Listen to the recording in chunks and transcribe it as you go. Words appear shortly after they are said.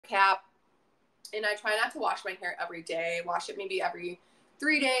cap, and I try not to wash my hair every day. Wash it maybe every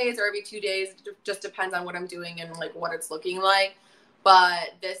 3 days or every 2 days. It just depends on what I'm doing and like what it's looking like.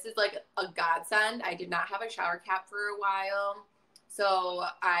 But this is like a godsend. I did not have a shower cap for a while. So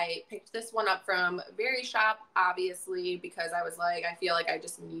I picked this one up from Verishop, obviously, because I was like, I feel like I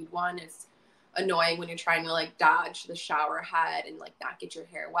just need one. It's annoying when you're trying to like dodge the shower head and like not get your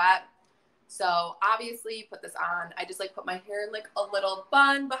hair wet. So obviously put this on. I just like put my hair in like a little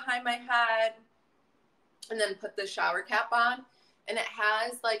bun behind my head and then put the shower cap on. And it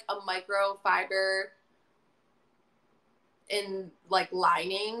has like a microfiber in like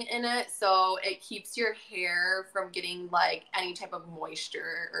lining in it, so it keeps your hair from getting like any type of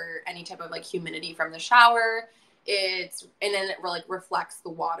moisture or any type of like humidity from the shower. And then it like reflects the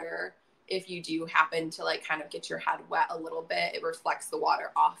water. If you do happen to like kind of get your head wet a little bit, it reflects the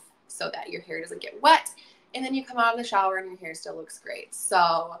water off so that your hair doesn't get wet, and then you come out of the shower and your hair still looks great.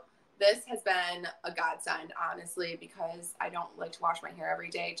 So this has been a godsend, honestly, because I don't like to wash my hair every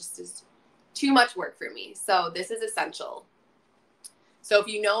day. It just is too much work for me. So this is essential. So if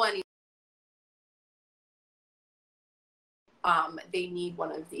you know any, they need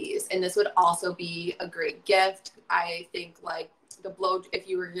one of these. And this would also be a great gift. I think like if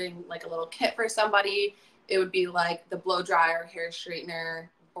you were getting like a little kit for somebody, it would be like the blow dryer, hair straightener,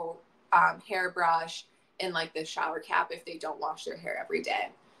 or hairbrush, and like the shower cap if they don't wash their hair every day.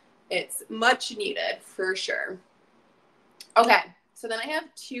 It's much needed for sure. Okay, so then I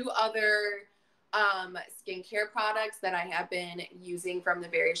have 2 other skincare products that I have been using from the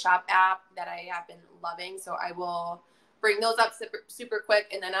Verishop app that I have been loving. So I will bring those up super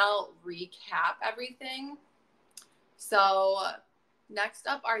quick, and then I'll recap everything. So next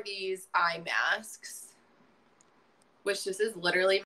up are these eye masks, which this is literally